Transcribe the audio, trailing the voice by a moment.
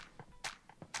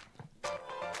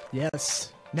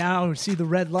Yes. Now see the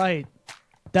red light.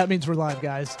 That means we're live,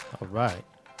 guys. All right.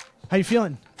 How you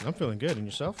feeling? I'm feeling good. And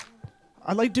yourself?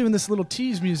 I like doing this little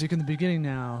tease music in the beginning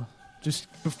now, just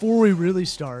before we really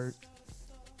start,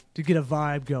 to get a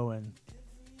vibe going.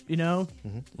 You know?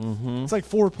 Mm-hmm. It's like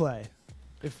foreplay.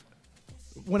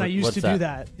 When I used to do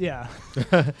that, yeah.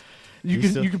 You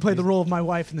can play the role of my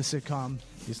wife in the sitcom.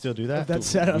 You still do that? That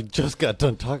setup. We just got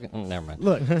done talking. Oh, never mind.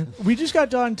 Look, we just got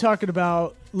done talking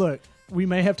about, we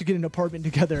may have to get an apartment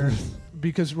together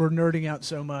because we're nerding out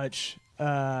so much.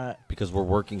 Because we're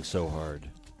working so hard.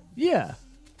 Yeah,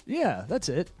 that's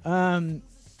it.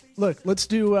 Look, let's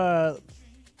do,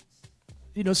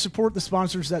 support the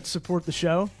sponsors that support the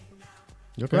show.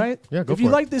 Okay. Right? Yeah, go if for you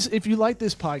it. like this, if you like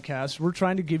this podcast, we're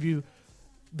trying to give you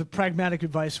the pragmatic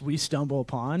advice we stumble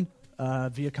upon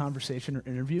via conversation or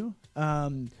interview.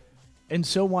 And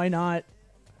so why not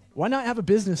have a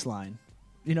business line?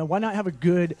 Why not have a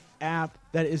good app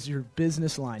that is your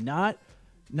business line? Not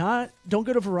don't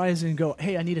go to Verizon and go,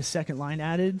 hey, I need a second line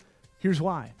added. Here's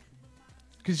why.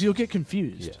 Because you'll get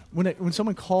confused. Yeah. When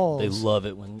someone calls. They love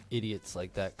it when idiots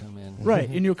like that come in. Right,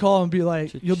 and you'll call and be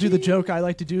like, you'll do the joke I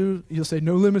like to do. You'll say,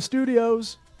 No Limit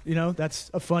Studios.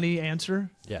 That's a funny answer.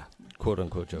 Yeah, quote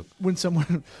unquote joke. When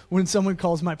someone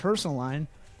calls my personal line,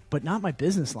 but not my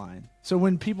business line. So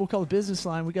when people call a business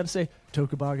line, we got to say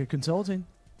Tokubaga Consulting,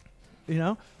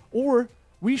 or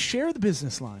we share the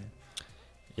business line.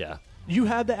 Yeah. You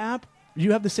have the app,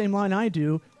 you have the same line I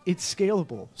do. It's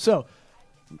scalable. So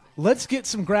let's get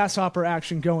some Grasshopper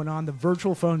action going on the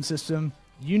virtual phone system.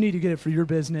 You need to get it for your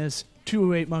business.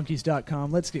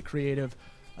 208monkeys.com. Let's get creative.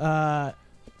 But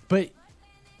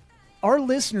our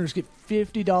listeners get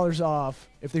 $50 off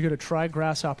if they go to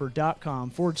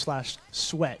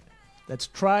trygrasshopper.com/sweat. That's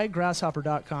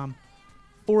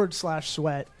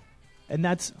trygrasshopper.com/sweat. And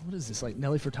that's, what is this, like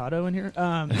Nelly Furtado in here?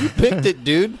 You picked it,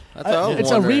 dude. That's what I was it's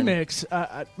wondering. a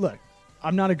remix. Look,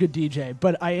 I'm not a good DJ,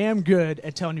 but I am good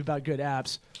at telling you about good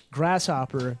apps.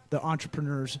 Grasshopper, the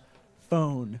entrepreneur's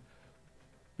phone.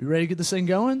 You ready to get this thing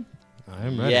going? I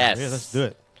am ready. Yes. Yeah, let's do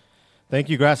it. Thank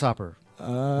you, Grasshopper.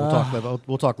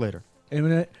 We'll talk later.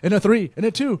 In a 3, in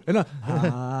a 2, in a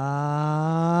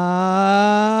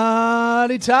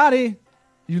toddy.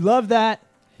 You love that.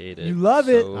 Hate it. You love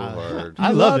it. So hard.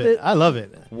 I love love it. it. I love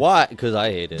it. Why? Because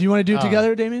I hate it. Do you want to do it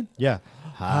together, Damien? Yeah.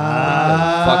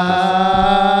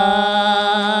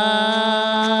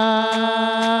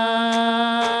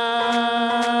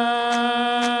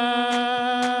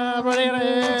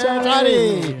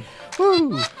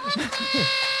 Woo.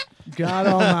 God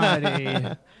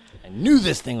almighty. I knew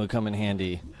this thing would come in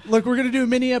handy. Look, we're going to do a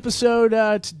mini episode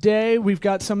today. We've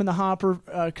got some in the hopper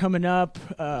coming up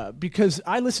because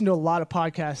I listen to a lot of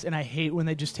podcasts and I hate when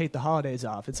they just take the holidays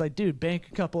off. It's like, dude, bank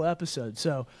a couple episodes.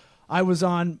 So I was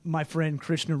on my friend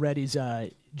Krishna Reddy's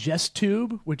Jest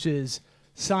Tube, which is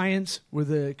science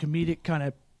with a comedic kind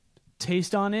of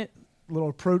taste on it, little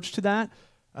approach to that.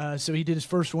 So he did his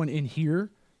first one in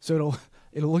here. So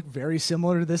it'll look very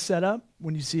similar to this setup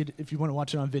when you see it if you want to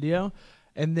watch it on video.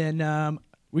 And then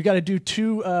we got to do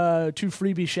two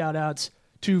freebie shout-outs,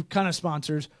 two kind of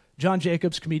sponsors. John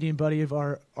Jacobs, comedian buddy of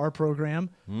our program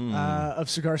of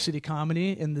Cigar City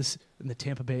Comedy in the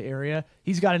Tampa Bay area.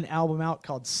 He's got an album out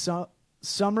called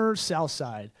Summer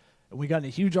Southside. And we got in a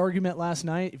huge argument last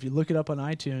night. If you look it up on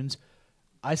iTunes,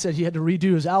 I said he had to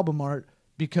redo his album art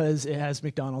because it has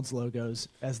McDonald's logos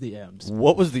as the M's.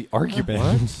 What was the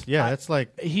argument? Yeah, it's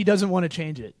like He doesn't want to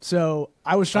change it. So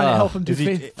I was trying to help him do is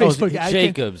he- Facebook ad.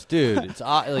 Jacobs, dude. It's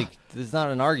it's not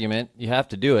an argument. You have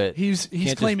to do it. He's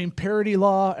Can't claiming parody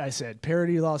law. I said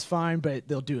parody law is fine, but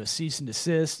they'll do a cease and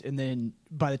desist, and then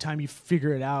by the time you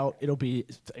figure it out, it'll be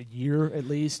a year at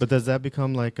least. But does that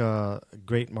become like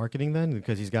great marketing then?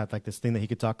 Because he's got like this thing that he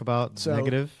could talk about So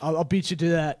negative. I'll beat you to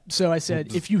that. So I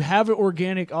said, if you have an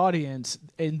organic audience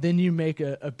and then you make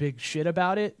a big shit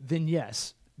about it, then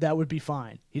yes, that would be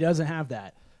fine. He doesn't have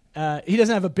that. He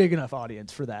doesn't have a big enough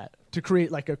audience for that to create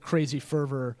like a crazy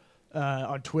fervor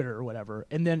on Twitter or whatever.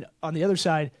 And then on the other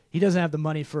side, he doesn't have the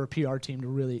money for a PR team to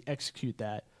really execute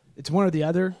that. It's one or the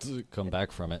other. Come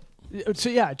back from it. So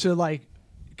yeah,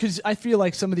 because I feel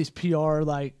like some of these PR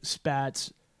like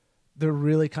spats, they're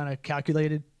really kind of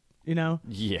calculated.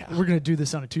 Yeah, we're gonna do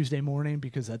this on a Tuesday morning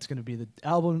because that's gonna be the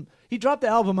album. He dropped the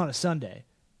album on a Sunday.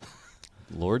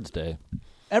 Lord's Day.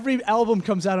 Every album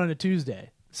comes out on a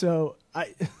Tuesday, so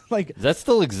I like. Does that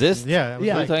still exist? Yeah.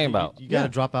 Yeah. What are you talking about? You got to Yeah.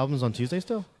 drop albums on Tuesday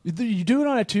still? You do it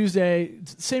on a Tuesday.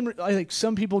 Same, like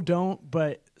some people don't,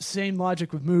 but same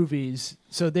logic with movies.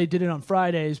 So they did it on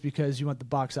Fridays because you want the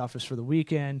box office for the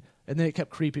weekend, and then it kept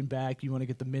creeping back. You want to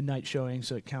get the midnight showing,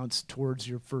 so it counts towards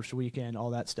your first weekend, all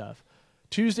that stuff.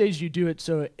 Tuesdays you do it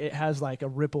so it has like a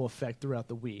ripple effect throughout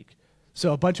the week.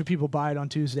 So a bunch of people buy it on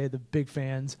Tuesday, the big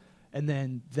fans, and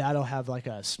then that'll have like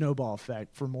a snowball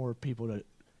effect for more people to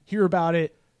hear about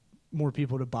it, more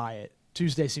people to buy it.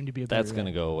 Tuesday seemed to be a better That's going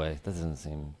to day. go away. That doesn't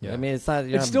seem. Yeah. I mean, it's not.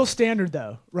 It's still standard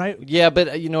though, right? Yeah,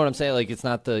 but you know what I'm saying. Like, it's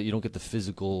not you don't get the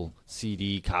physical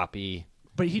CD copy.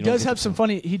 But he You don't does get have the- some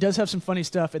funny. He does have some funny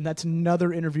stuff, and that's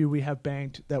another interview we have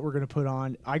banked that we're going to put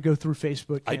on. I go through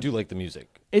Facebook. I do like the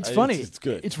music. It's funny. It's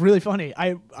good. It's really funny.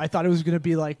 I thought it was going to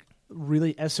be like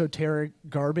really esoteric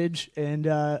garbage, and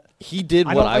He did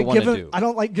I what don't I like want to giving. do. I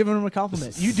don't like giving him a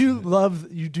compliment. You do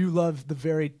love the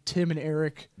very Tim and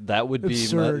Eric. That would be,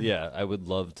 Absurd. yeah. I would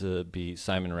love to be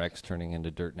Simon Rex turning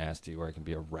into Dirt Nasty, where I can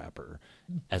be a rapper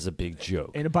as a big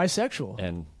joke. And a bisexual,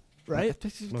 And right?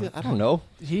 I don't know.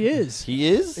 He is. He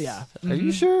is. Yeah. Are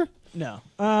you sure? No, you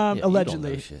don't know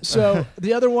allegedly. shit. So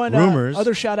the other one, Rumors.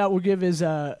 other shout out we'll give is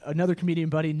another comedian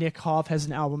buddy, Nick Hoff, has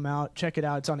an album out. Check it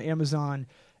out. It's on Amazon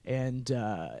and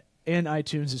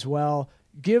iTunes as well.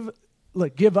 Give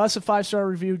us a 5-star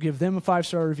review. Give them a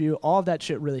 5-star review. All of that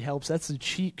shit really helps. That's the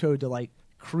cheat code to like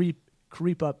creep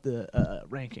up the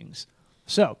rankings.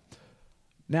 So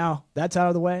now that's out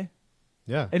of the way.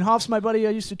 Yeah. And Hoff's my buddy I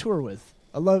used to tour with.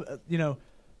 I love,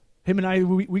 him and I,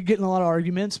 we get in a lot of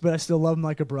arguments, but I still love him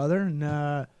like a brother.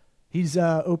 And he's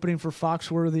opening for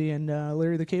Foxworthy and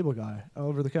Larry the Cable Guy all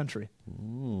over the country.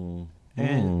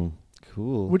 And-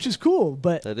 Cool. Which is cool,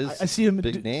 but that is I see him.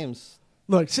 big names.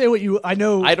 Look, say what you, I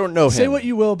know. I don't know Say him. what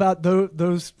you will about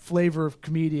those flavor of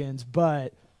comedians,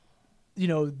 but,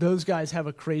 those guys have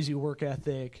a crazy work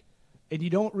ethic, and you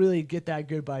don't really get that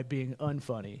good by being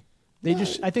unfunny.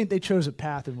 I think they chose a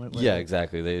path and went with Yeah, it.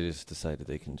 exactly. They just decided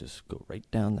they can just go right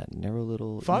down that narrow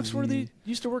little. Foxworthy easy-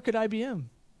 used to work at IBM.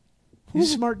 He's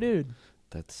a smart dude.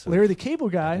 That's so Larry the Cable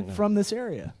Guy didn't know. from this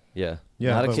area. Yeah.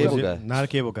 Yeah. Not a but cable was guy. it- Not a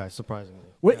cable guy, surprisingly.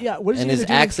 What is and he his gonna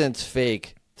do? accent's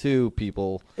fake too,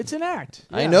 people. It's an act.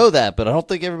 I Yeah. know that, but I don't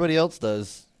think everybody else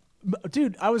does.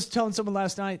 Dude, I was telling someone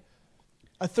last night,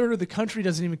 a third of the country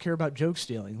doesn't even care about joke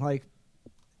stealing. Like,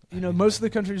 most of the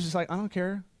country is just like, I don't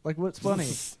care. Like, what's funny?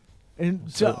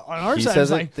 And so on our he side, says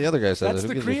it's it. like, The other guy says that's it. Who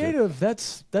the gives a shit? creative.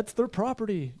 That's their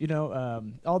property.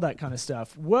 All that kind of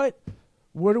stuff. What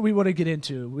do we want to get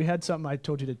into? We had something I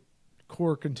told you to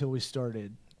cork until we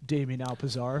started. Damien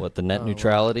Alpizar. What, the net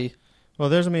neutrality? Well,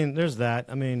 there's that.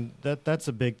 I mean, that's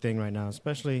a big thing right now,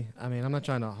 especially, I'm not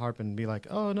trying to harp and be like,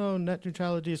 oh, no, net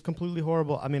neutrality is completely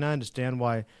horrible. I mean, I understand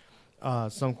why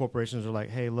some corporations are like,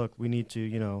 hey, look, we need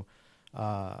to,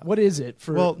 What is it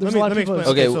for? well, there's let me, a lot let of me people.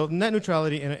 explain. Okay. Okay, so net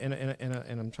neutrality,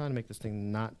 and I'm trying to make this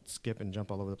thing not skip and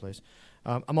jump all over the place.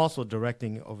 I'm also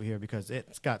directing over here because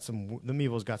it's got the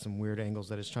Mevo's got some weird angles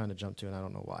that it's trying to jump to, and I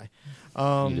don't know why.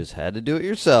 You just had to do it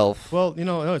yourself. Well,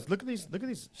 no, look at these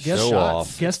Guest Show shots.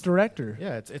 off. Guest director.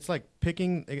 Yeah, it's like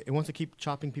picking. It wants to keep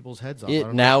chopping people's heads off. I It,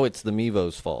 don't know. now it's the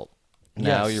Mevo's fault.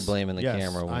 Now Yes. you're blaming the Yes,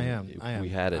 camera. When I am. We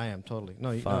had it. I am totally.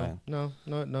 No, Fine.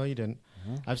 no, you didn't.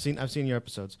 I've seen your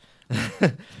episodes.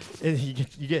 And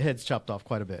you get heads chopped off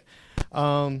quite a bit.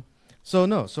 So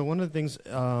one of the things,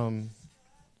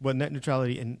 what net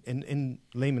neutrality in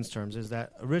layman's terms is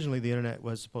that originally the internet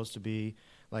was supposed to be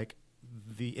like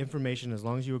the information, as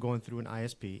long as you were going through an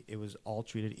ISP, it was all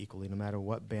treated equally, no matter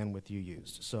what bandwidth you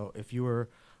used. So if you were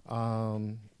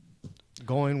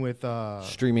going with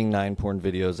Streaming 9 porn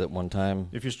videos at one time.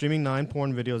 if you're streaming 9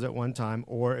 porn videos at one time,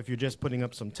 or if you're just putting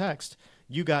up some text,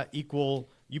 you got equal.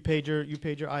 You paid your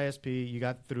ISP. You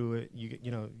got through it.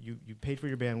 You paid for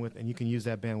your bandwidth, and you can use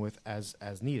that bandwidth as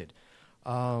needed.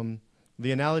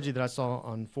 The analogy that I saw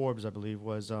on Forbes, I believe,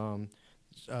 was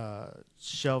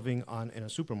shelving in a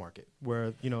supermarket,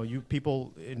 where you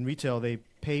people in retail, they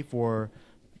pay for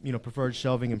preferred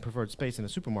shelving and preferred space in a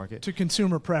supermarket To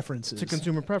consumer preferences. to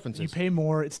consumer preferences. You pay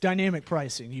more. It's dynamic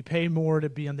pricing. You pay more to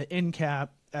be on the end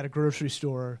cap at a grocery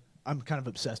store. I'm kind of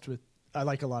obsessed with. I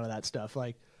like a lot of that stuff.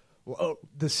 Like,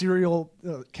 the cereal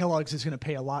Kellogg's is going to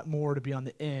pay a lot more to be on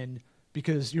the end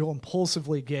because you'll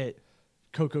impulsively get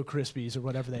Cocoa Krispies or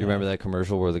whatever they. You remember that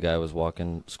commercial where the guy was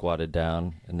walking squatted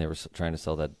down and they were trying to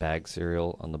sell that bag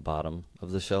cereal on the bottom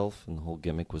of the shelf, and the whole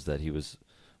gimmick was that he was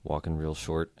walking real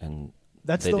short and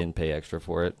they didn't pay extra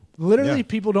for it. Literally, Yeah.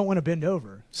 people don't want to bend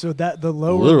over, so that the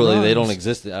lower. Literally, they rungs- don't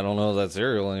exist. I don't know that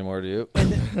cereal anymore. Do you?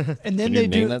 And Can then you they name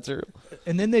do. that cereal?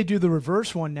 And then they do the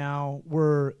reverse one now,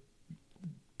 where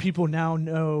people now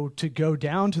know to go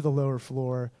down to the lower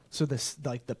floor So this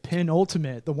like the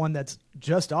penultimate, the one that's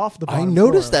just off the bottom. I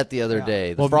noticed floor. that the other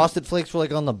day. The Frosted Flakes were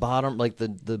like on the bottom, like the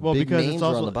big names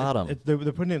are on the bottom. They're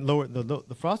putting it lower.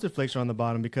 The Frosted Flakes are on the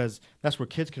bottom because that's where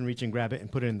kids can reach and grab it and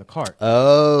put it in the cart.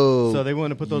 Oh. So they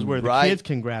want to put those where the kids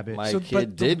can grab it. My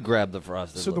kid did grab the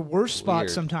Frosted. So the worst spot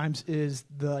sometimes is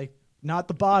the like not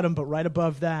the bottom, but right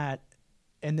above that,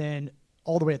 and then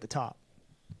all the way at the top.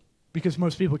 Because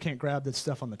most people can't grab that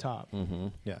stuff on the top. Mm-hmm.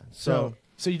 Yeah. So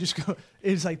you just go.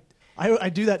 It's like I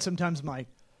do that sometimes. I'm like,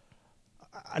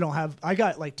 I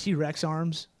got like T-Rex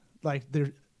arms. Like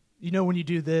they're, when you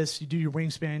do this, you do your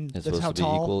wingspan. It's that's how supposed to be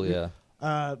tall. Equal,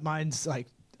 yeah. Mine's like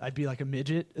I'd be like a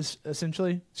midget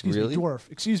essentially. Really? Me, dwarf.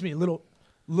 Excuse me,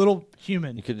 little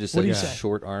human. You could just say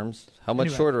short arms. How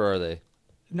much shorter are they?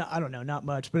 No, I don't know, not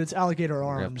much, but it's alligator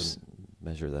arms. Have to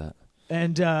measure that.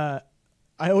 And I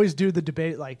always do the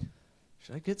debate like,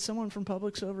 should I get someone from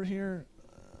Publix over here?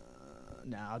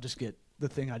 No, I'll just get the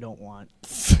thing I don't want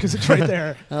because it's right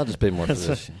there. I'll just pay more for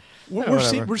this.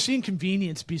 We're seeing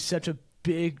convenience be such a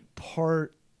big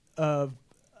part of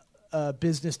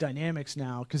business dynamics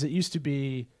now because it used to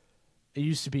be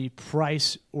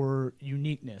price or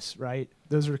uniqueness, right?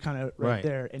 Those are kind of right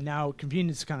there, and now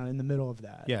convenience is kind of in the middle of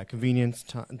that. Yeah, convenience.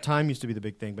 Time used to be the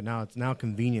big thing, but now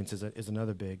convenience is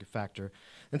another big factor.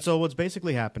 And so what's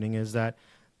basically happening is that.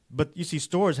 But you see,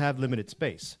 stores have limited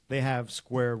space. They have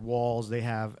square walls. They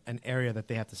have an area that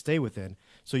they have to stay within.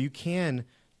 So you can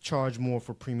charge more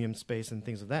for premium space and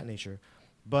things of that nature.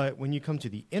 But when you come to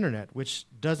the internet, which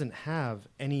doesn't have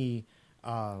any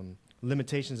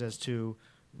limitations as to,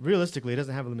 realistically, it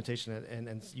doesn't have a limitation.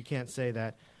 And you can't say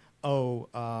that,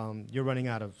 you're running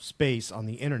out of space on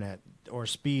the internet or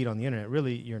speed on the internet.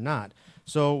 Really, you're not.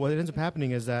 So what ends up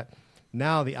happening is that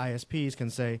now the ISPs can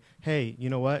say, hey, you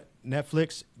know what,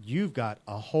 Netflix, you've got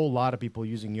a whole lot of people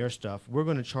using your stuff. We're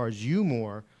going to charge you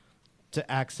more to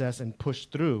access and push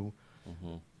through.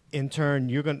 Mm-hmm. In turn,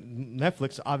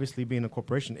 Netflix, obviously being a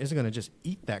corporation, isn't going to just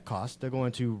eat that cost. They're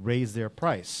going to raise their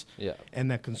price. Yeah.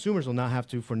 And that consumers will now have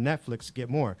to, for Netflix, get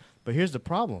more. But here's the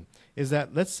problem, is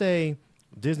that let's say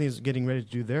Disney's getting ready to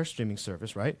do their streaming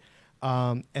service, right?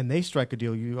 And they strike a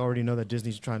deal. You already know that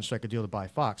Disney's trying to strike a deal to buy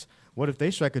Fox. What if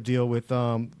they strike a deal with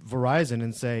Verizon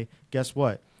and say, guess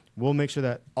what? We'll make sure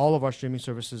that all of our streaming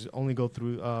services only go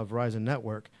through Verizon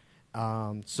network.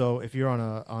 So if you're on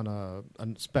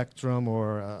a Spectrum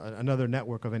or another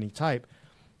network of any type,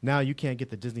 now you can't get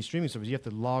the Disney streaming service. You have to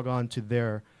log on to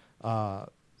their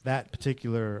that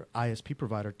particular ISP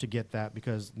provider to get that,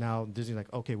 because now Disney's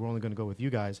like, okay, we're only going to go with you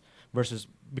guys, versus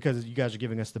because you guys are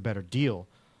giving us the better deal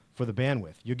for the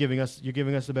bandwidth. You're giving us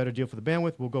the better deal for the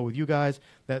bandwidth. We'll go with you guys.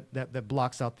 That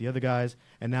blocks out the other guys.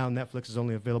 And now Netflix is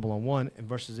only available on one, and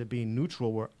versus it being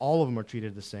neutral where all of them are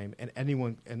treated the same. And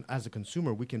anyone, and as a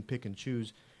consumer, we can pick and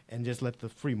choose and just let the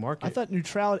free market. I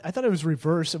thought it was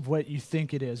reverse of what you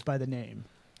think it is by the name.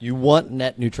 You want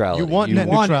net neutrality. You want net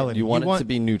neutrality. You want it to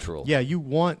be neutral. Yeah, you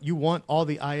want all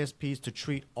the ISPs to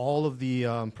treat all of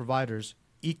the providers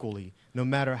equally, no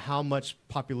matter how much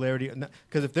popularity.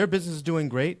 Because if their business is doing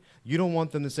great, you don't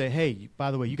want them to say, hey,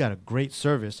 by the way, you got a great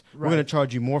service. Right. We're going to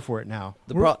charge you more for it now.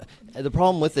 The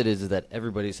problem with it is that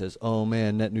everybody says, oh,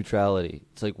 man, net neutrality.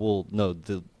 It's like, well, no,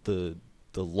 the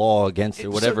law against it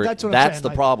or whatever. So that's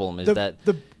the problem, is that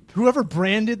whoever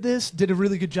branded this did a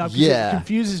really good job. Yeah. It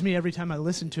confuses me every time I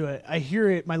listen to it. I hear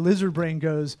it, my lizard brain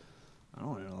goes, I don't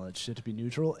want all that shit to be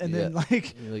neutral. And then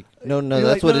no,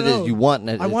 that's what it is. You want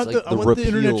I want the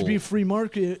internet to be free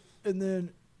market, and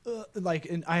then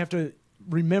and I have to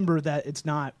remember that it's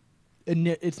not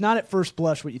at first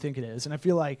blush what you think it is. And I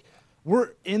feel like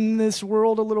we're in this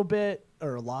world a little bit,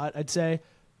 or a lot, I'd say.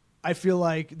 I feel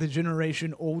like the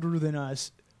generation older than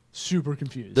us, super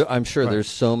confused. I'm sure there's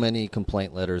so many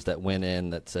complaint letters that went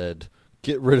in that said,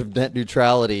 get rid of net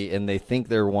neutrality, and they think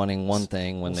they're wanting one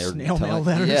thing when they're snail mail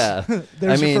letters. Yeah,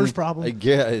 there's the first problem.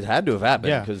 It had to have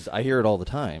happened because I hear it all the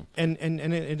time. And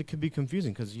it could be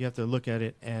confusing because you have to look at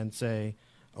it and say,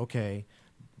 okay,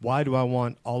 why do I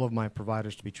want all of my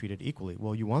providers to be treated equally?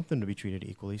 Well, you want them to be treated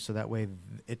equally, so that way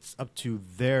it's up to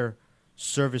their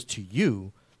service to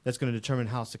you that's going to determine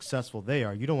how successful they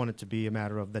are. You don't want it to be a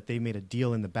matter of that they made a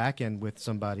deal in the back end with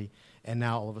somebody, and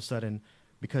now all of a sudden,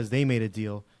 because they made a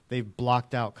deal, they've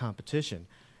blocked out competition.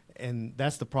 And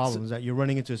that's the problem, is that you're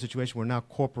running into a situation where now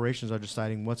corporations are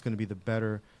deciding what's going to be the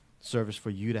better service for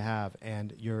you to have,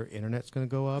 and your internet's going to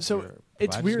go up, so your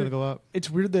it's weird. Going to go up. It's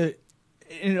weird that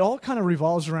and it all kind of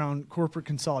revolves around corporate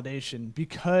consolidation,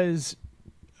 because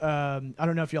I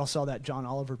don't know if y'all saw that John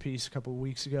Oliver piece a couple of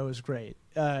weeks ago. It was great.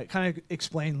 Kind of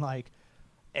explained like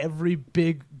every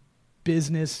big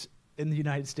business in the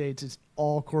United States is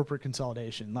all corporate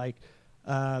consolidation. Like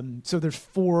So there's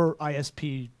 4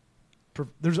 ISP.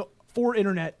 There's 4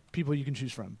 internet people you can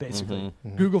choose from, basically.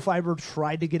 Google Fiber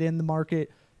tried to get in the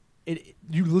market.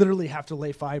 You literally have to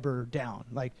lay fiber down.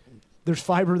 Like, there's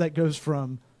fiber that goes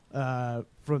from the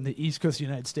East Coast of the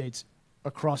United States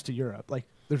across to Europe. Like,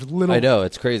 there's little. I know,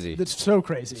 it's crazy. It's so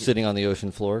crazy. Sitting on the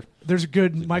ocean floor. There's a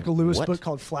good Michael Lewis book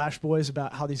called Flash Boys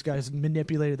about how these guys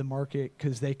manipulated the market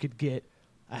because they could get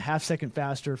a half second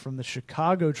faster from the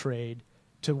Chicago trade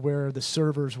to where the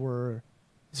servers were.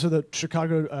 So the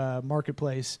Chicago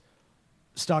marketplace,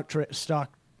 stock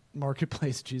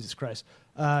marketplace, Jesus Christ,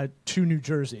 to New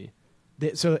Jersey.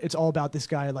 So it's all about this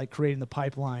guy like creating the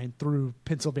pipeline through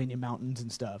Pennsylvania mountains and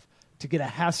stuff to get a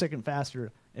half second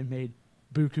faster, and made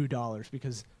buku dollars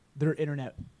because their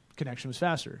internet connection was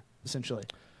faster, essentially.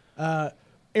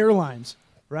 Airlines,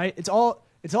 right? It's all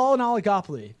an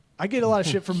oligopoly. I get a lot of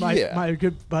shit from my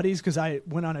good buddies because I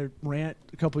went on a rant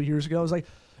a couple of years ago. I was like,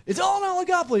 it's all an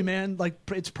oligopoly, man. Like,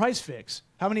 it's price fix.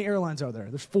 How many airlines are there?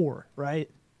 There's 4, right?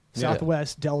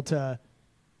 Southwest, Delta,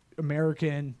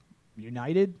 American,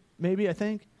 United, maybe, I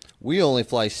think. We only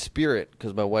fly Spirit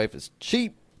because my wife is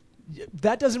cheap.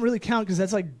 That doesn't really count because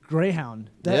that's like Greyhound.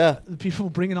 People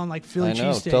bringing on like Philly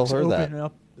cheesesteaks. Tell her open that.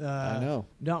 Up, I know.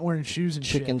 Not wearing shoes and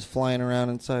chickens flying around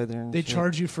inside there. They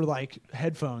charge you for like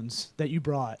headphones that you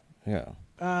brought.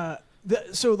 Yeah.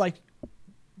 So like,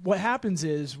 what happens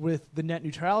is with the net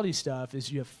neutrality stuff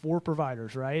is you have 4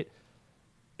 providers, right?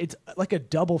 It's like a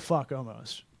double fuck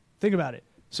almost. Think about it.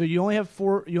 So you only have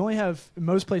 4. You only have, in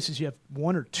most places you have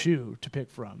 1 or 2 to pick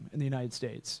from in the United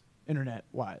States, internet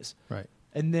wise. Right.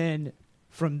 And then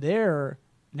from there,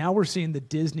 now we're seeing the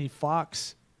Disney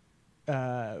Fox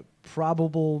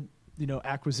probable,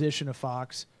 acquisition of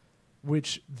Fox,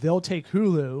 which they'll take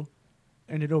Hulu,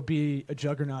 and it'll be a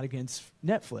juggernaut against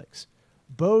Netflix.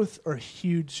 Both are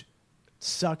huge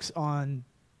sucks on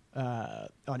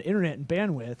internet and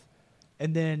bandwidth,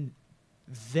 and then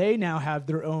they now have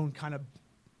their own kind of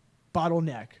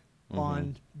bottleneck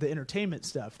on the entertainment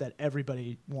stuff that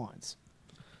everybody wants.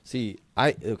 See,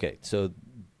 so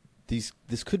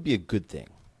this could be a good thing,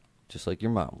 just like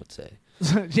your mom would say.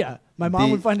 Yeah, my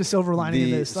mom would find a silver lining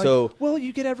in this. Like, well,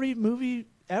 you get every movie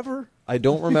ever. I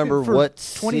don't remember what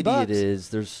city $20. it is.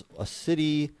 There's a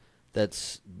city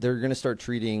they're going to start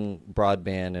treating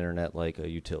broadband internet like a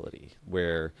utility,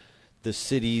 where the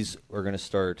cities are going to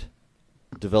start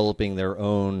developing their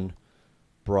own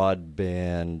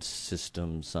broadband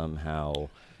system somehow,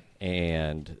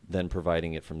 and then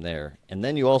providing it from there. And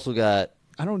then you also got...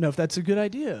 I don't know if that's a good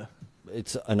idea.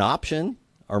 It's an option.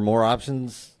 Are more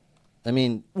options... I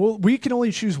mean... Well, we can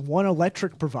only choose one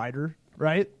electric provider,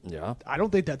 right? Yeah. I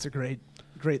don't think that's a great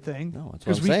thing. No, that's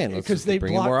what I'm saying. Let's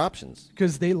bring in more options.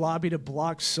 Because they lobby to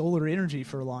block solar energy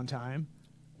for a long time,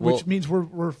 which means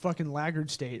we're fucking laggard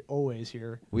state always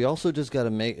here. We also just got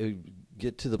to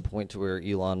get to the point to where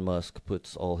Elon Musk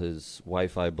puts all his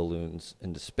Wi-Fi balloons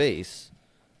into space,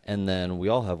 and then we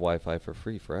all have Wi-Fi for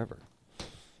free forever.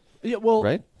 Yeah, well...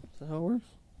 Right? Is that how it works?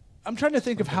 I'm trying to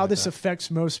think of how this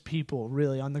affects most people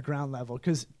really on the ground level.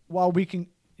 Because while we can,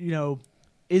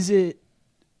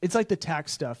 it's like the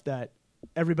tax stuff that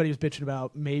everybody was bitching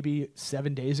about maybe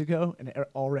 7 days ago and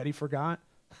already forgot.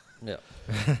 Yeah.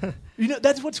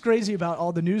 That's what's crazy about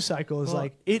all the news cycle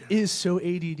is it is so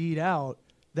ADD'd out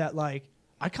that like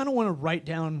I kind of want to write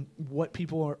down what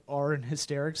people are in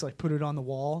hysterics, like put it on the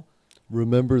wall.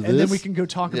 Remember this? And then we can go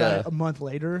talk about it a month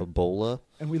later. Ebola.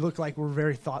 And we look like we're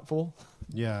very thoughtful.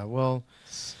 Yeah, well,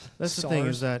 that's the thing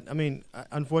is that, I mean,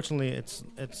 unfortunately, it's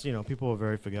people are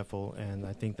very forgetful, and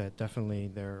I think that definitely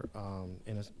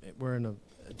we're in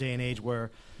a day and age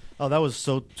where, that was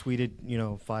so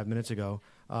tweeted, 5 minutes ago,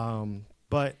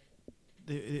 but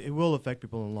it will affect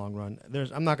people in the long run.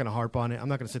 I'm not going to harp on it. I'm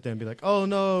not going to sit there and be like, oh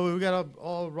no, we got to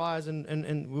all rise and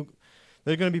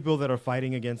there are going to be people that are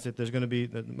fighting against it. There's going to be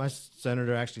my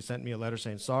senator actually sent me a letter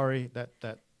saying sorry that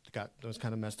was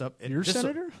kind of messed up. Your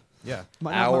senator? Yeah,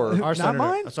 our senator. Not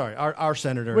mine? Sorry, our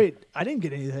senator. Wait, I didn't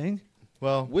get anything.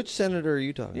 Well, which senator are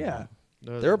you talking about?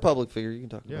 Yeah, they're a public figure. You can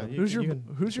talk about. Who's your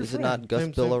Is friend? it not Gus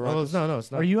Billarancas? No, it's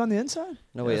not. Are you on the inside?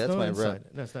 No, wait, that's my rep.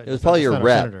 That's not, it was probably your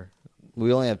rep. Senator.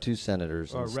 We only have 2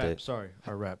 senators in Our the rep. state. Sorry,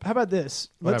 our rep. How about this?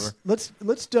 Whatever.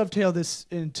 Let's dovetail this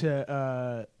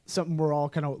into something we're all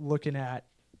kind of looking at.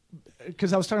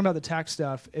 Because I was talking about the tax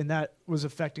stuff, and that was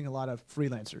affecting a lot of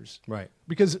freelancers. Right.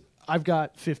 Because I've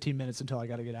got 15 minutes until I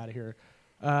got to get out of here.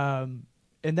 And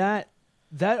that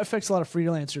affects a lot of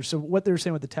freelancers. So what they were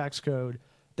saying with the tax code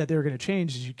that they were going to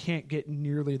change is you can't get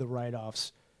nearly the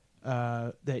write-offs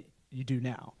that you do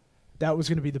now. That was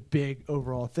going to be the big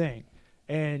overall thing.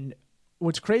 And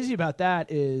what's crazy about that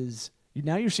is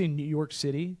now you're seeing New York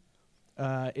City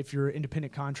if you're an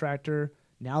independent contractor,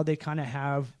 now they kind of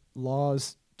have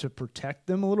laws to protect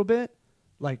them a little bit,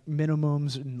 like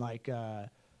minimums and like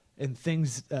and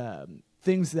things that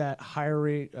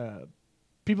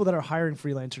people that are hiring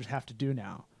freelancers have to do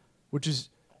now, which is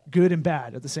good and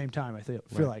bad at the same time. I feel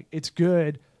like it's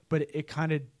good, but it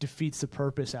kind of defeats the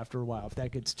purpose after a while if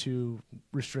that gets too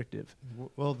restrictive.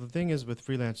 Well, the thing is with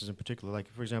freelancers in particular,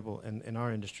 like for example, in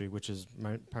our industry, which is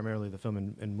primarily the film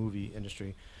and movie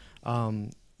industry,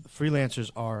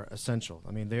 freelancers are essential.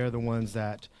 I mean, they are the ones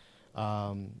that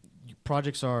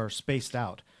projects are spaced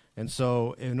out. And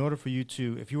so in order for you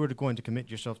to, if you were going to commit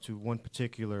yourself to one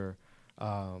particular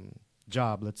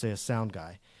job, let's say a sound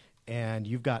guy, and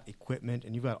you've got equipment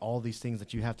and you've got all these things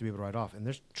that you have to be able to write off, and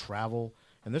there's travel,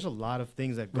 and there's a lot of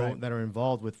things that go that are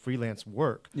involved with freelance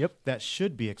work that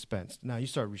should be expensed. Now you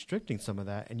start restricting some of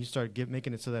that, and you start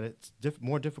making it so that it's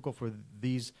more difficult for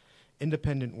these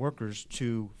independent workers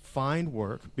to find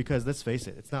work, because let's face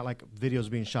it, it's not like videos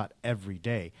being shot every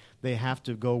day. They have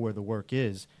to go where the work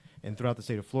is, and throughout the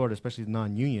state of Florida, especially the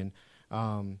non-union.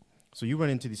 So you run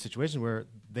into these situations where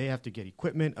they have to get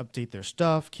equipment, update their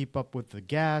stuff, keep up with the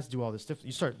gas, do all this stuff.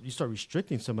 You start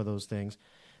restricting some of those things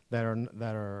that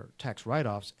are tax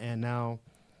write-offs, and now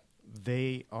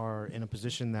they are in a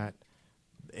position that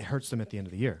it hurts them at the end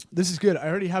of the year. This is good. I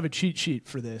already have a cheat sheet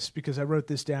for this because I wrote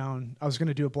this down. I was going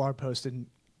to do a blog post, and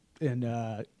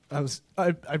I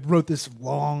wrote this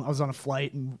long. I was on a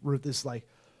flight and wrote this like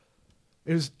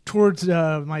it was towards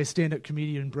my stand-up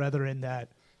comedian brethren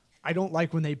that I don't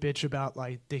like when they bitch about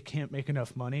like they can't make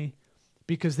enough money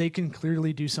because they can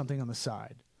clearly do something on the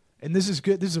side. And this is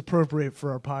good. This is appropriate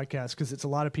for our podcast because it's a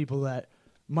lot of people that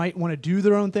might want to do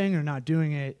their own thing or not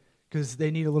doing it because they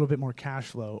need a little bit more cash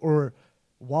flow, or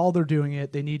while they're doing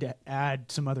it, they need to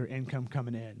add some other income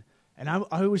coming in. And I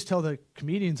always tell the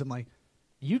comedians, I'm like,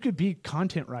 you could be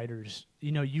content writers.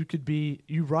 You know, you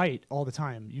write all the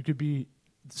time. You could be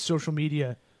social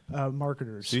media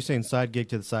marketers. So you're saying side gig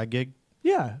to the side gig?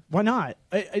 Yeah, why not?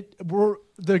 We're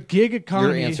the gig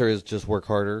economy. Your answer is just work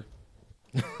harder.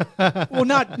 Well,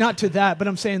 not to that, but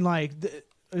I'm saying like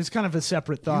it's kind of a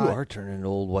separate thought. You are turning an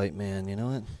old white man, you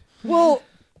know it. Well,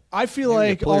 I feel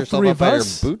like all three of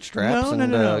us. Your bootstraps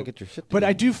no. Get your shit together. But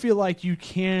I do feel like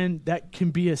that can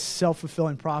be a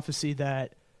self-fulfilling prophecy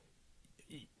that,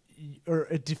 or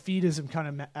a defeatism kind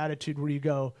of attitude where you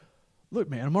go, look,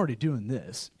 man, I'm already doing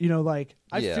this. You know, like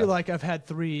I feel like I've had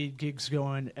 3 gigs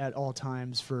going at all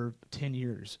times for 10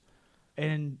 years.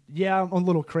 And yeah, I'm a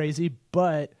little crazy,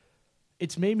 but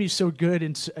it's made me so good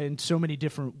in so many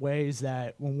different ways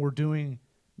that when we're doing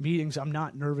meetings, I'm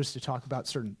not nervous to talk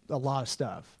about a lot of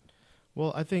stuff.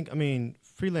 Well, I mean,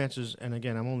 freelancers, and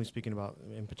again, I'm only speaking about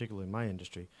in particular in my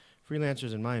industry,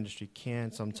 freelancers in my industry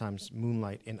can sometimes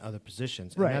moonlight in other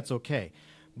positions, and that's okay.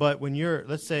 But when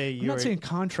let's say I'm not saying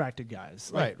contracted guys.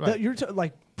 Right.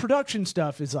 Like production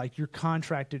stuff is like you're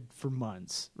contracted for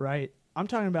months, right? I'm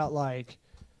talking about like,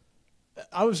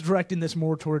 I was directing this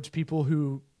more towards people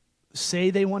who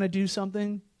say they want to do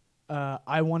something.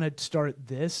 I want to start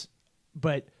this,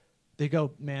 but they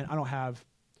go, man, I have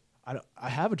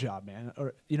a job, man.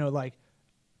 Or, you know, like,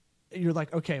 you're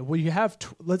like, okay, well, you have,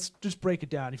 let's just break it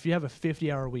down. If you have a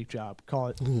 50-hour week job, call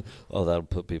it. Oh, that'll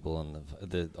put people on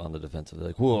the defensive. They're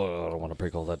like, whoa, I don't want to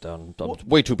break all that down. I'm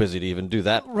way too busy to even do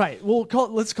that. Right. Well,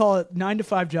 let's call it 9 to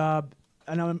 5 job,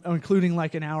 and I'm including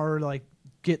like an hour, like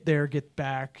get there, get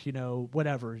back, you know,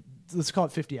 whatever. Let's call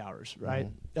it 50 hours, right?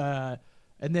 Mm-hmm.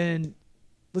 And then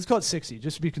let's call it 60,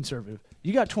 just to be conservative.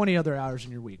 You got 20 other hours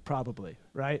in your week, probably,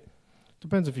 right?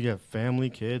 Depends if you have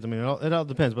family, kids. I mean, it all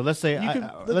depends. But let's say,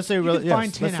 let's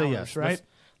find 10 hours, yes, right?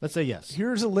 Let's say yes.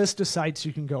 Here's a list of sites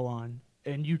you can go on,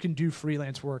 and you can do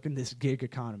freelance work in this gig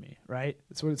economy, right?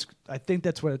 I think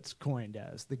that's what it's coined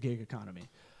as, the gig economy.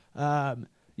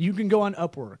 You can go on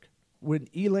Upwork. When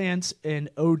Elance and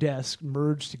Odesk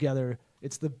merge together,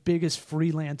 it's the biggest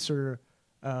freelancer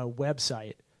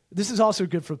website. This is also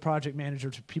good for project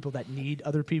managers, for people that need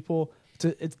other people.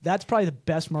 That's probably the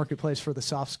best marketplace for the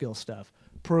soft skill stuff.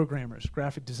 Programmers,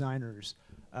 graphic designers,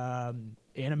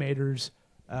 animators,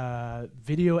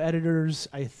 video editors,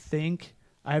 I think.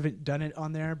 I haven't done it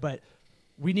on there, but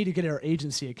we need to get our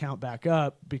agency account back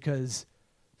up because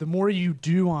the more you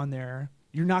do on there,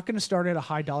 you're not going to start at a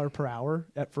high dollar per hour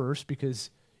at first because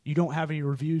you don't have any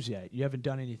reviews yet. You haven't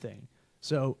done anything.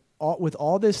 So with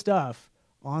all this stuff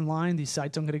online, these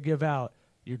sites I'm going to give out,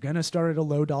 you're going to start at a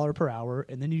low dollar per hour,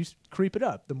 and then you creep it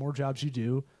up. The more jobs you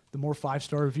do, the more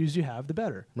 5-star reviews you have, the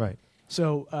better. Right.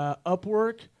 So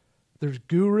Upwork, there's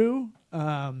Guru.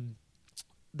 There's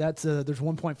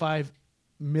 1.5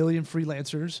 million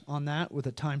freelancers on that with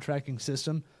a time tracking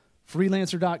system.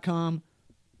 Freelancer.com,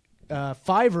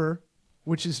 Fiverr,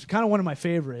 which is kind of one of my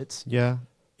favorites. Yeah.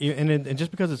 And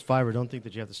just because it's Fiverr, don't think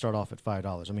that you have to start off at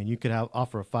 $5. I mean, you could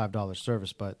offer a $5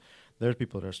 service, but there's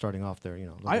people that are starting off there, a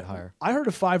little bit higher. I heard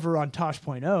of Fiverr on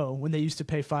Tosh.0 when they used to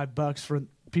pay $5 for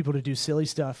people to do silly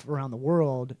stuff around the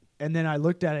world. And then I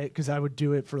looked at it because I would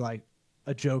do it for like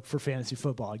a joke for fantasy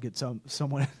football. I'd get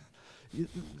someone...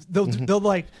 They'll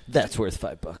like that's worth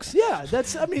 $5. Yeah,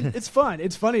 it's fun.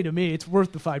 It's funny to me. It's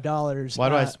worth the $5.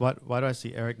 Why do I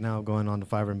see Eric now going on to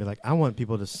Fiverr and be like, I want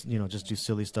people to just do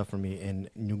silly stuff for me in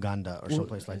Uganda or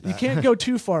someplace like that. You can't go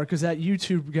too far because that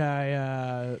YouTube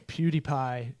guy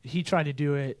PewDiePie, he tried to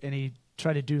do it and he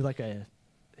tried to do like a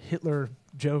Hitler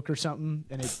joke or something,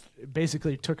 and it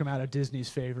basically took him out of Disney's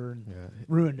favor and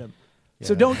ruined him. Yeah.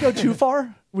 So don't go too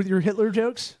far with your Hitler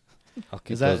jokes. I'll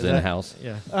keep those in-house.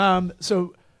 Yeah.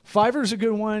 So Fiverr's a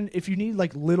good one. If you need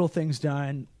like little things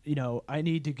done, I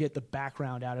need to get the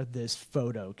background out of this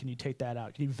photo. Can you take that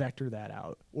out? Can you vector that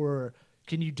out? Or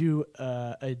can you do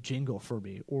a jingle for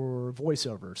me or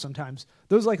voiceover? Sometimes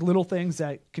those like little things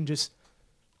that can just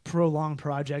prolong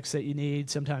projects that you need.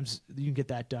 Sometimes you can get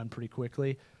that done pretty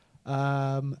quickly.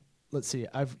 Let's see.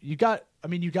 You got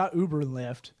Uber and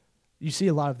Lyft. You see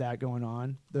a lot of that going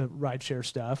on, the rideshare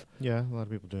stuff. Yeah, a lot of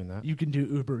people doing that. You can do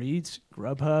Uber Eats,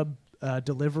 Grubhub,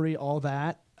 delivery, all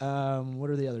that.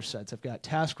 What are the other sites? I've got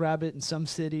TaskRabbit in some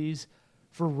cities.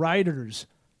 For writers,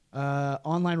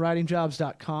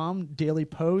 onlinewritingjobs.com, Daily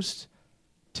Post,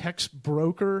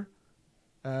 TextBroker,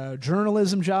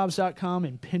 journalismjobs.com,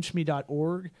 and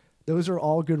pinchme.org. Those are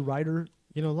all good writer.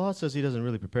 Law says he doesn't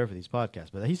really prepare for these podcasts,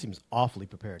 but he seems awfully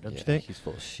prepared, don't you think? He's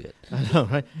full of shit. I know,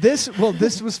 right? This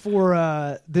was for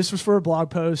a blog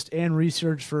post and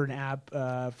research for an app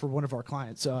for one of our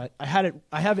clients. So I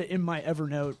have it in my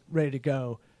Evernote ready to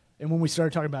go. And when we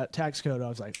started talking about tax code, I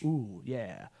was like, ooh,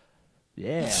 yeah.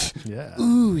 Yeah.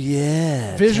 Ooh,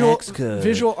 yeah.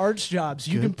 Visual arts jobs.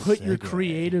 You can put your segue.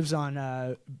 creatives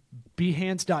on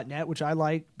Behance.net, which I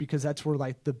like because that's where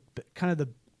like the kind of the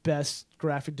best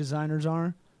graphic designers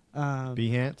are.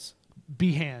 Behance,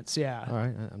 yeah. All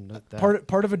right, I'm not that.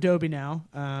 Part of Adobe now.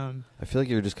 I feel like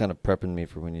you were just kind of prepping me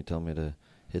for when you tell me to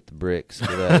hit the bricks.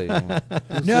 Get out of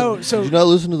here. No, so did you not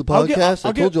listen to the podcast?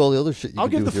 I told you all the other shit you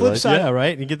can do with your life. Yeah,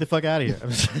 right. And get the fuck out of here.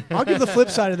 I'll give the flip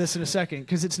side of this in a second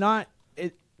because it's not.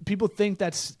 People think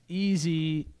that's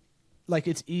easy. Like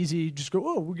it's easy. Just go.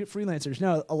 Oh, we'll get freelancers.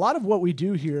 No, a lot of what we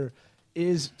do here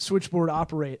is switchboard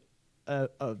operate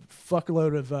a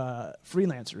fuckload of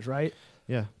freelancers, right?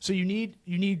 Yeah. So you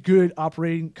need good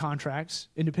operating contracts,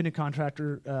 independent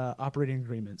contractor operating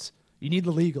agreements. You need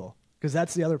the legal because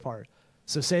that's the other part.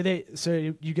 So say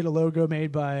you get a logo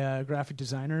made by a graphic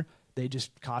designer, they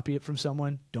just copy it from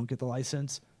someone, don't get the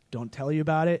license, don't tell you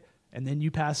about it, and then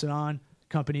you pass it on.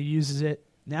 Company uses it.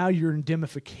 Now you're in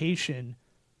indemnification,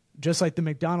 just like the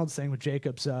McDonald's thing with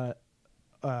Jacob's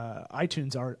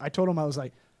iTunes art. I told him, I was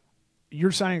like,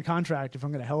 you're signing a contract if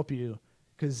I'm going to help you,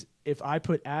 because if I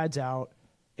put ads out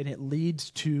and it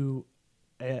leads to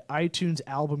an iTunes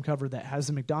album cover that has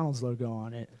the McDonald's logo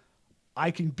on it,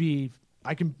 I can get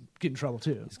in trouble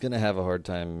too. He's going to have a hard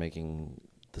time making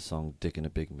the song Dick and a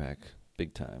Big Mac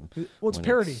big time. Well, it's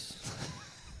parody.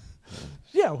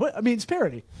 Yeah, it's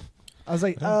parody. I was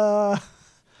like, it's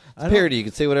parody. You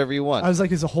can say whatever you want. I was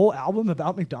like, is the whole album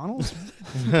about McDonald's?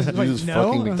 Like, use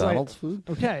fucking McDonald's food?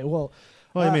 Okay, well...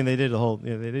 Well, I mean, they did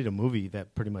they did a movie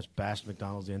that pretty much bashed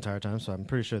McDonald's the entire time, so I'm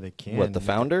pretty sure they can. What, The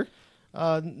Founder?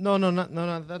 No, not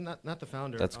The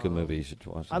Founder. That's a good movie. You should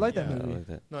watch it. I like that movie. I like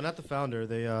that. No, not The Founder.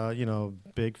 They,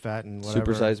 big, fat, and whatever.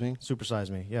 Super Size Me? Super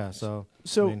Size Me, yeah. So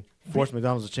I mean, forced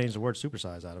McDonald's to change the word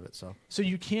supersize out of it. So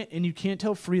you can't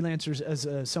tell freelancers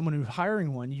as someone who's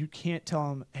hiring one, you can't tell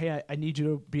them, hey, I need you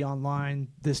to be online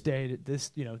this day,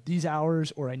 these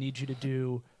hours, or I need you to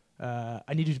do,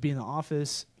 I need you to be in the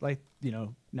office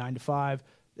 9 to 5.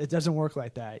 It doesn't work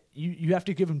like that. You have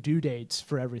to give them due dates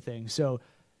for everything. So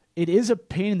it is a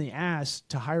pain in the ass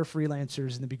to hire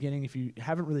freelancers in the beginning if you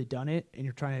haven't really done it and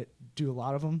you're trying to do a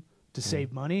lot of them to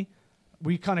save money.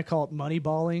 We kind of call it money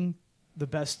balling, the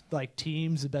best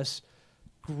teams, the best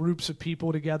groups of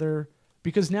people together,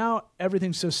 because now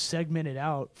everything's so segmented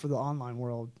out for the online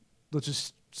world. Let's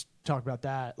just talk about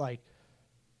that.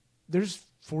 There's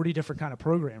 40 different kind of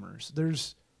programmers.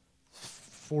 There's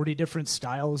 40 different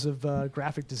styles of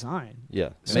graphic design. Yeah.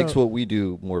 It makes what we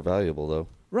do more valuable, though.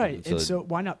 Right. And so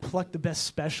why not pluck the best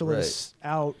specialists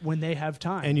out when they have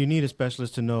time? And you need a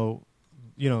specialist to know,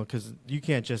 because you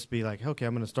can't just be like, okay,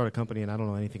 I'm going to start a company and I don't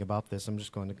know anything about this. I'm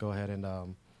just going to go ahead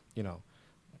and,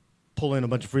 pull in a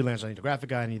bunch of freelancers. I need a graphic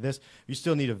guy. I need this. You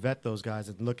still need to vet those guys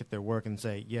and look at their work and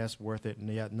say, yes, worth it, and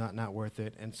yeah, not worth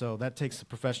it. And so that takes a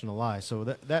professional eye. So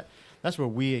that's where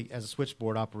we, as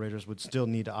switchboard operators, would still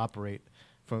need to operate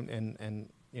from and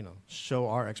show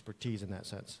our expertise in that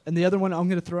sense. And the other one I'm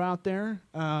going to throw out there,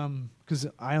 because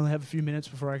I only have a few minutes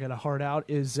before I got a hard out,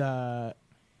 is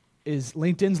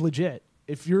LinkedIn's legit.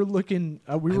 If you're looking,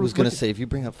 I was going to say, if you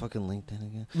bring up fucking LinkedIn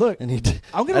again, look,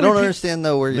 I don't understand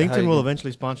though where LinkedIn will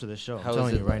eventually sponsor this show. I'm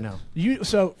telling you right now.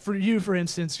 So for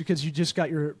instance, because you just got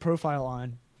your profile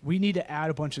on, we need to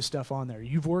add a bunch of stuff on there.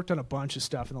 You've worked on a bunch of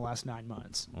stuff in the last 9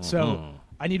 months, so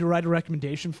I need to write a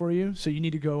recommendation for you. So you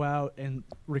need to go out and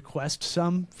request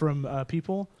some from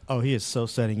people. Oh, he is so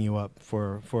setting you up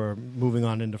for moving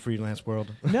on into freelance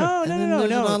world. No.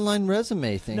 There's an online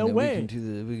resume thing. No way. We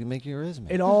can make you a resume.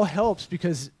 It all helps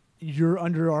because you're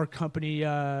under our company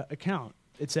account.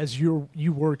 It says you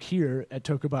work here at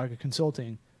Tocobaga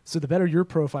Consulting. So the better your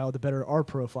profile, the better our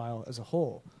profile as a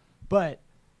whole. But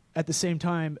at the same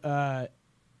time,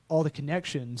 all the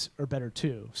connections are better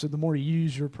too. So the more you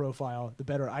use your profile, the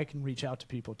better I can reach out to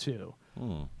people too.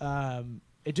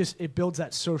 It builds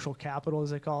that social capital,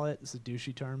 as they call it. It's a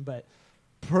douchey term, but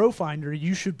ProFinder,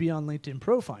 you should be on LinkedIn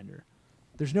ProFinder.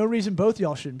 There's no reason both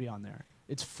y'all shouldn't be on there.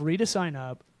 It's free to sign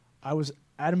up. I was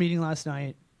at a meeting last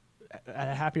night at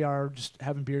a happy hour, just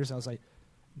having beers. And I was like,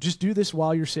 just do this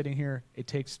while you're sitting here. It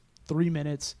takes 3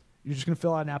 minutes. You're just going to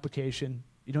fill out an application.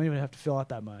 You don't even have to fill out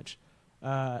that much.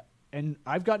 And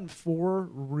I've gotten 4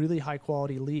 really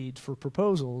high-quality leads for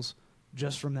proposals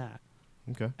just from that.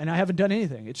 Okay. And I haven't done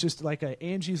anything. It's just like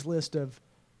Angie's list of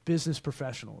business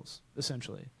professionals,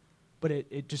 essentially. But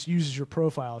it just uses your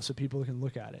profile so people can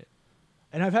look at it.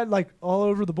 And I've had like all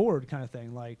over the board kind of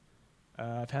thing. Like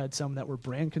I've had some that were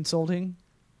brand consulting,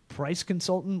 price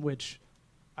consultant, which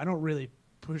I don't really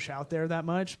push out there that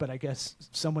much, but I guess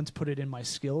someone's put it in my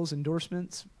skills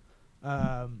endorsements.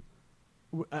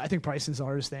 I think pricing's the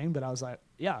hardest thing, but I was like,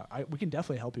 yeah, we can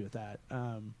definitely help you with that.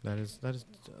 That's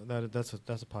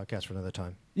a podcast for another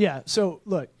time. Yeah. So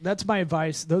look, that's my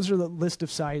advice. Those are the list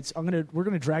of sites. We're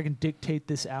gonna drag and dictate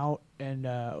this out, and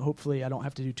hopefully I don't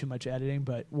have to do too much editing.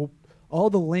 But all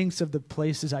the links of the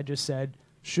places I just said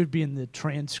should be in the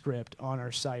transcript on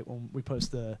our site when we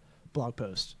post the blog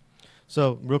post.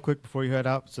 So real quick before you head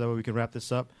out, so that way we can wrap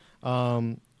this up.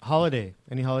 Holiday.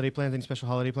 Any holiday plans? Any special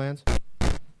holiday plans?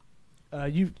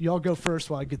 Y'all go first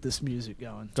while I get this music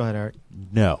going. Go ahead, Eric.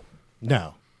 No.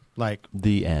 Like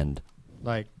the end.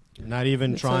 Like not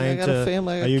even it's trying like I got to. A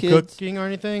family, are you kids. cooking or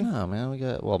anything? No, man.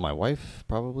 My wife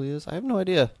probably is. I have no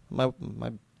idea. My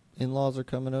in-laws are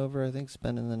coming over. I think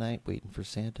spending the night waiting for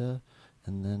Santa,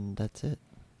 and then that's it.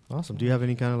 Awesome. Do you have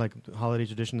any kind of like holiday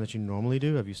tradition that you normally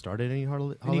do? Have you started any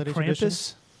holiday Krampus?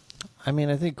 traditions? I mean,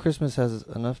 I think Christmas has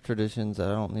enough traditions that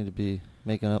I don't need to be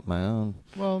making up my own.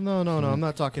 Well, no. I'm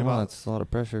not talking about. It's a lot of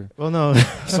pressure. Well, no,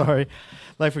 sorry.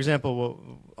 Like for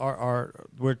example,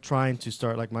 we're trying to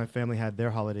start. Like my family had their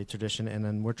holiday tradition, and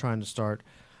then we're trying to start.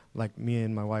 Like me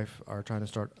and my wife are trying to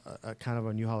start a kind of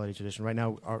a new holiday tradition. Right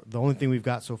now, the only thing we've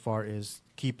got so far is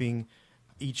keeping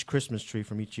each Christmas tree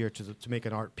from each year to make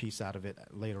an art piece out of it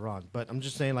later on. But I'm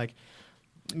just saying, like.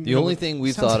 The only thing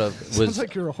we thought of was sounds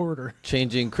like you're a hoarder.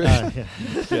 Changing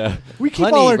Christmas. Yeah. We keep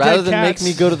Honey, all our rather dead than cats.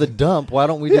 make me go to the dump, why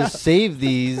don't we just save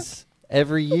these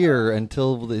every year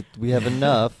until we have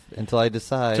enough? Until I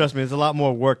decide. Trust me, it's a lot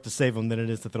more work to save them than it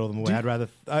is to throw them away. I'd rather.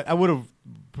 I would have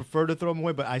preferred to throw them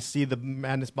away, but I see the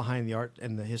madness behind the art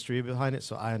and the history behind it,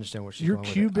 so I understand where she's You're going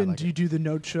Cuban. with it. Do you do the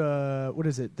Noche? What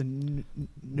is it? The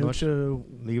Noche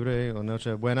Libre or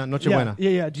Noche Buena? Noche yeah, Buena.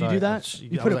 Yeah. Do you Sorry, do that?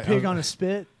 You put a pig on a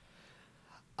spit?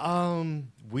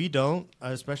 We don't,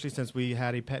 especially since we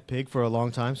had a pet pig for a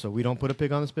long time, so we don't put a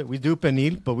pig on the spit. We do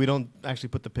pernil, but we don't actually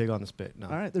put the pig on the spit. No.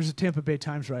 All right. There's a Tampa Bay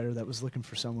Times writer that was looking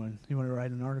for someone. He wanted to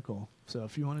write an article. So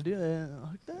if you want to do that, I'll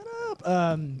hook that up.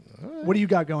 Right. What do you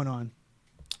got going on?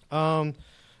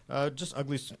 Just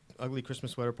ugly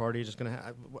Christmas sweater party. Just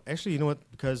gonna actually, you know what?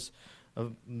 Because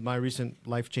of my recent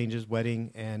life changes,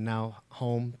 wedding, and now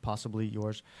home, possibly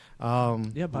yours.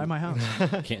 Yeah, buy my house.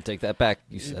 Can't take that back.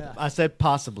 You said. Yeah. I said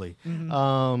possibly.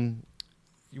 Mm-hmm.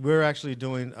 We're actually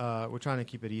doing. We're trying to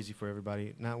keep it easy for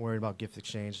everybody. Not worried about gift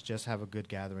exchange. Just have a good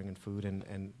gathering and food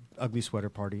and ugly sweater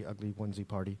party, ugly onesie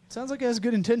party. Sounds like it has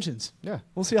good intentions. Yeah,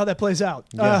 we'll see how that plays out.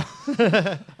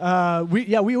 Yeah.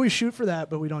 We always shoot for that,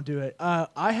 but we don't do it.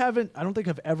 I don't think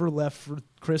I've ever left for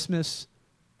Christmas,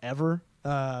 ever.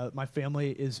 My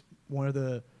family is one of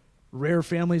the rare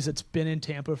families that's been in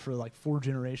Tampa for like 4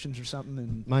 generations or something,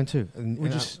 and mine too. And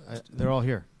they're all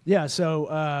here. Yeah,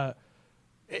 so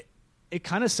it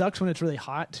kind of sucks when it's really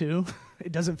hot too,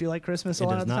 It doesn't feel like Christmas a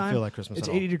lot of the time. It does not feel like Christmas It's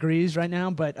at all. 80 degrees right now,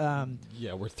 but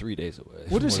yeah, we're 3 days away.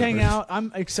 We'll just hang out.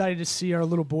 I'm excited to see our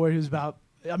little boy who's about.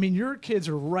 I mean, your kids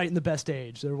are right in the best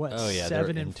age. They're what,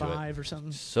 7 and 5 or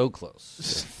something? So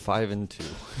close. 5 and 2.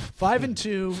 5 and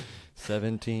 2.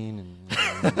 17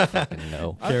 and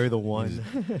no. Carry the one.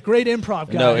 Great improv,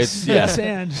 guys. No, it's yes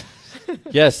and.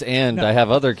 Yes, and No. I have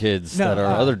other kids No, that are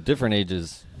other different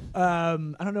ages. I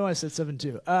don't know why I said 7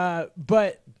 too.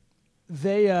 But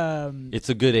they it's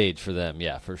a good age for them,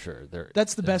 yeah, for sure.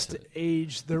 That's the best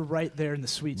age. They're right there in the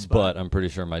sweet spot. But I'm pretty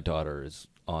sure my daughter is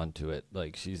onto it.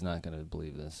 Like, she's not going to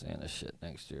believe this Santa shit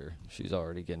next year. She's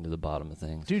already getting to the bottom of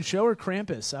things. Dude, show her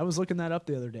Krampus. I was looking that up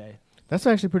the other day. That's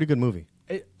actually a pretty good movie.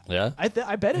 Yeah, I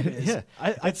bet it is. Yeah,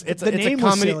 it's a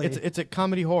comedy. It's a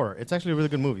comedy horror. It's actually a really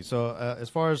good movie. So as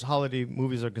far as holiday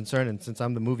movies are concerned, and since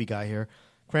I'm the movie guy here,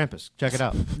 Krampus, check it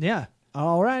out. Yeah.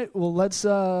 All right. Well, let's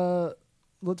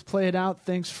play it out.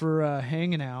 Thanks for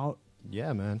hanging out.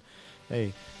 Yeah, man.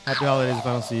 Hey, happy holidays if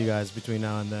I don't see you guys between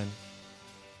now and then.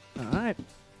 All right.